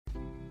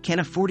Can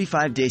a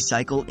 45-day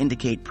cycle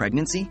indicate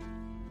pregnancy?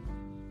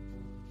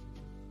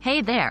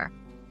 Hey there!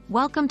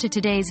 Welcome to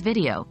today's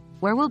video,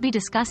 where we'll be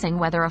discussing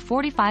whether a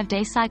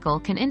 45-day cycle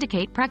can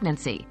indicate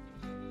pregnancy.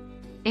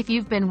 If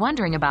you've been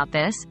wondering about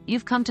this,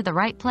 you've come to the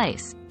right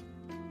place.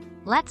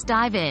 Let's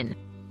dive in.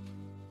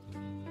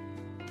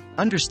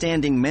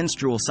 Understanding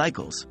menstrual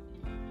cycles.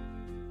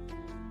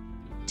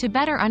 To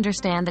better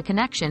understand the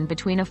connection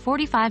between a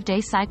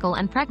 45-day cycle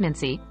and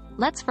pregnancy,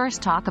 let's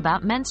first talk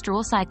about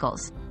menstrual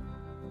cycles.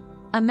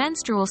 A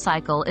menstrual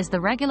cycle is the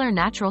regular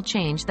natural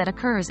change that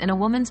occurs in a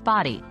woman's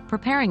body,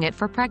 preparing it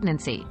for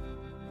pregnancy.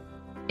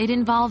 It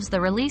involves the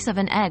release of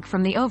an egg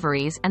from the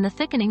ovaries and the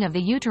thickening of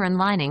the uterine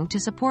lining to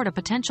support a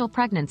potential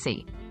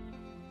pregnancy.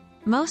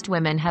 Most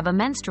women have a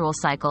menstrual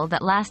cycle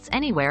that lasts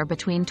anywhere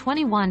between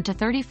 21 to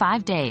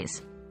 35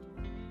 days.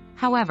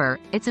 However,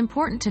 it's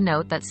important to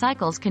note that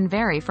cycles can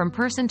vary from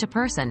person to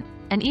person,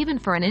 and even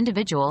for an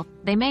individual,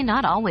 they may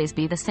not always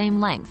be the same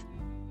length.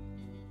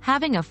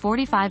 Having a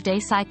 45-day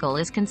cycle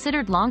is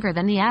considered longer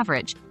than the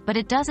average, but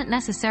it doesn't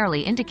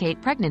necessarily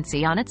indicate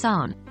pregnancy on its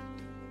own.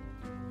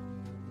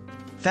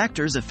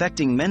 Factors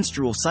affecting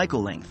menstrual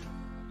cycle length.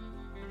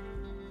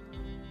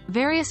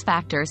 Various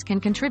factors can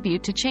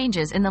contribute to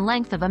changes in the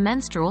length of a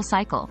menstrual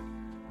cycle.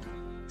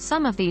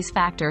 Some of these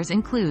factors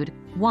include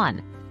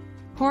 1.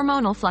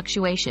 Hormonal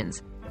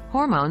fluctuations.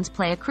 Hormones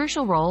play a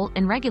crucial role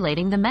in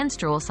regulating the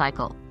menstrual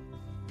cycle.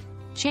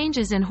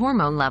 Changes in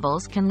hormone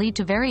levels can lead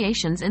to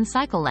variations in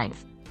cycle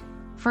length.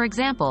 For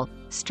example,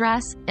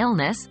 stress,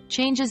 illness,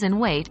 changes in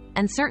weight,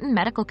 and certain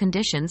medical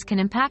conditions can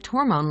impact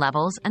hormone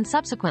levels and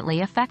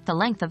subsequently affect the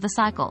length of the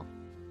cycle.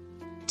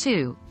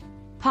 2.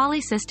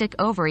 Polycystic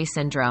ovary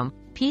syndrome,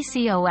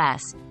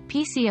 PCOS.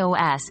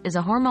 PCOS is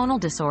a hormonal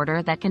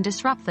disorder that can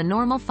disrupt the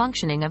normal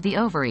functioning of the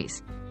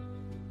ovaries.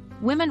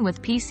 Women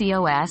with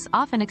PCOS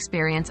often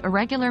experience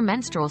irregular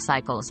menstrual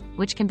cycles,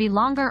 which can be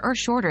longer or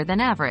shorter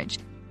than average.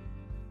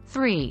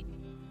 3.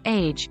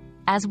 Age.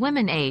 As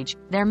women age,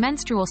 their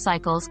menstrual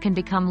cycles can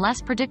become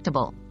less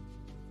predictable.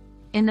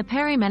 In the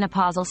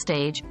perimenopausal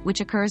stage, which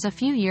occurs a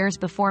few years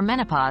before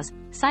menopause,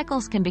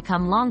 cycles can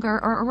become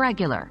longer or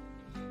irregular.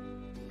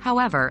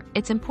 However,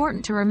 it's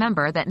important to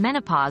remember that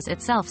menopause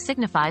itself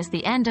signifies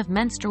the end of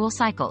menstrual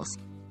cycles.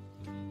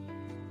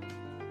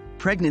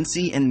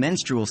 Pregnancy and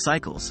menstrual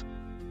cycles.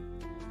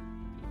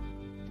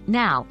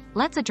 Now,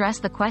 let's address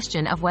the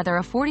question of whether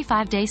a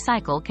 45-day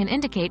cycle can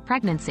indicate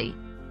pregnancy.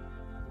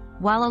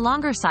 While a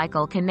longer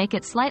cycle can make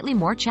it slightly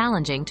more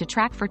challenging to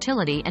track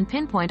fertility and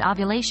pinpoint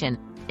ovulation,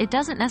 it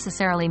doesn't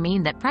necessarily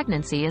mean that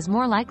pregnancy is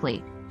more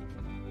likely.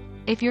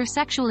 If you're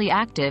sexually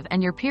active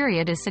and your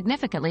period is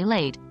significantly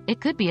late, it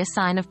could be a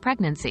sign of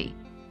pregnancy.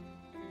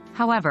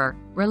 However,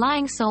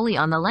 relying solely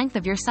on the length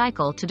of your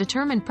cycle to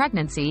determine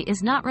pregnancy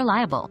is not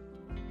reliable.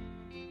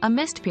 A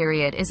missed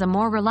period is a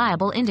more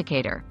reliable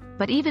indicator,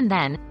 but even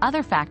then,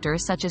 other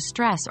factors such as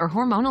stress or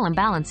hormonal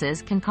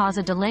imbalances can cause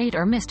a delayed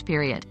or missed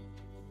period.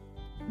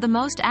 The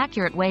most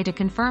accurate way to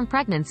confirm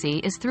pregnancy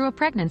is through a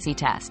pregnancy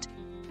test.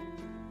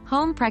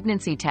 Home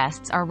pregnancy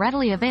tests are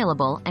readily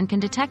available and can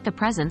detect the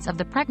presence of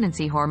the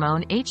pregnancy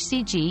hormone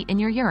HCG in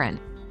your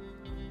urine.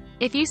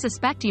 If you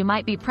suspect you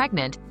might be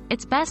pregnant,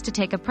 it's best to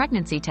take a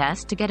pregnancy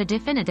test to get a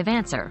definitive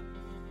answer.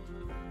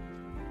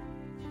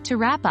 To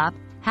wrap up,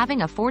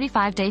 having a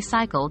 45-day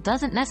cycle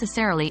doesn't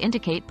necessarily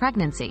indicate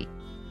pregnancy.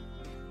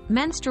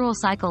 Menstrual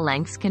cycle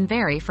lengths can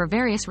vary for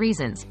various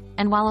reasons,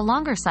 and while a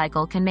longer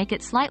cycle can make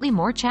it slightly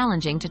more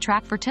challenging to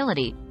track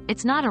fertility,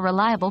 it's not a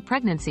reliable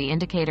pregnancy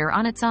indicator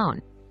on its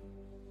own.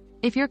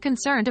 If you're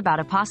concerned about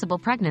a possible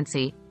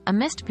pregnancy, a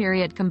missed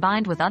period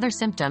combined with other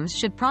symptoms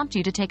should prompt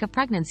you to take a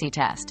pregnancy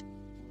test.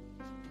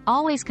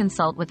 Always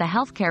consult with a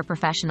healthcare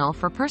professional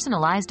for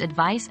personalized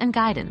advice and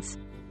guidance.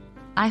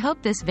 I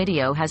hope this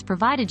video has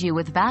provided you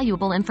with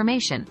valuable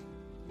information.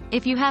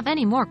 If you have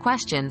any more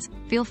questions,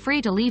 feel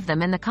free to leave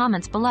them in the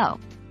comments below.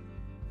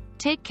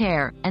 Take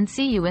care, and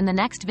see you in the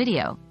next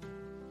video.